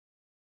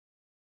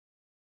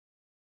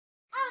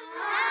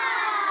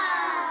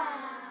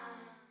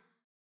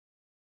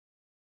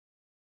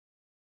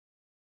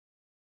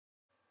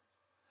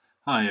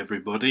Hi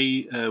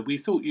everybody, we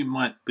thought you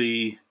might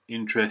be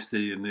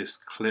interested in this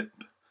clip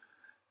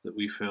that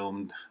we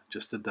filmed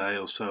just a day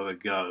or so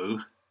ago.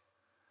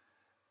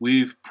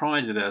 We've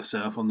prided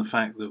ourselves on the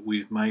fact that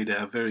we've made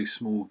our very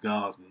small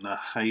garden a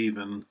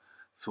haven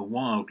for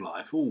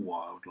wildlife, all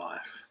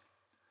wildlife.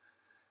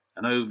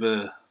 And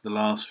over the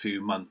last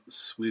few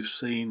months we've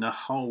seen a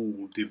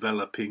hole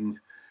developing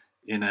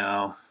in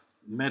our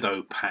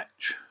meadow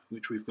patch,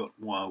 which we've got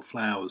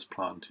wildflowers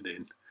planted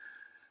in.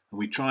 And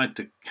we tried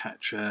to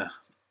catch an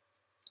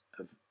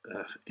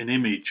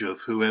image of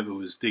whoever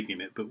was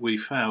digging it, but we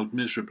failed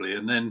miserably.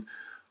 And then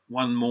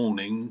one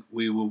morning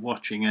we were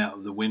watching out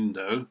of the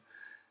window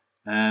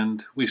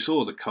and we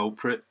saw the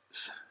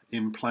culprits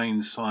in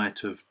plain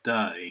sight of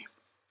day.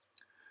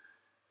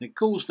 It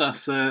caused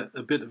us a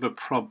bit of a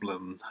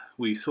problem.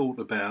 We thought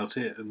about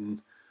it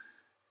and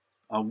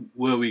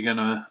were we going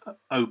to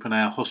open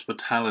our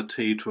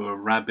hospitality to a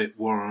rabbit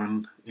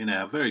warren in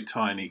our very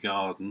tiny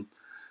garden?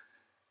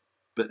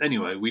 But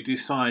anyway, we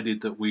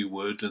decided that we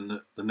would, and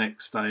that the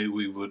next day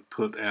we would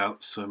put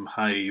out some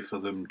hay for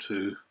them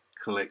to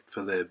collect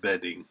for their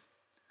bedding.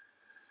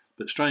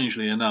 But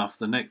strangely enough,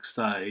 the next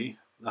day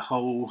the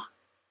hole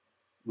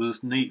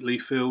was neatly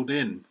filled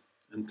in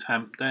and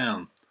tamped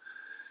down.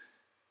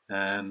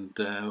 And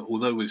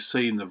although we've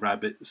seen the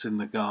rabbits in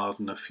the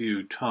garden a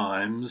few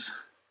times,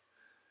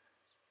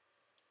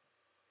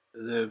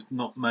 they've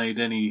not made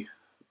any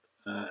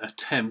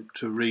attempt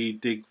to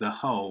re-dig the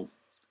hole.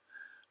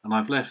 And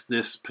I've left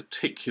this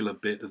particular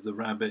bit of the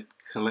rabbit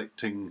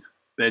collecting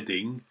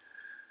bedding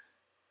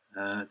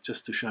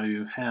just to show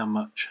you how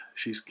much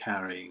she's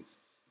carrying.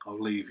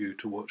 I'll leave you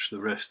to watch the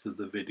rest of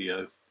the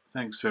video.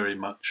 Thanks very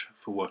much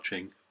for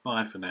watching.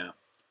 Bye for now.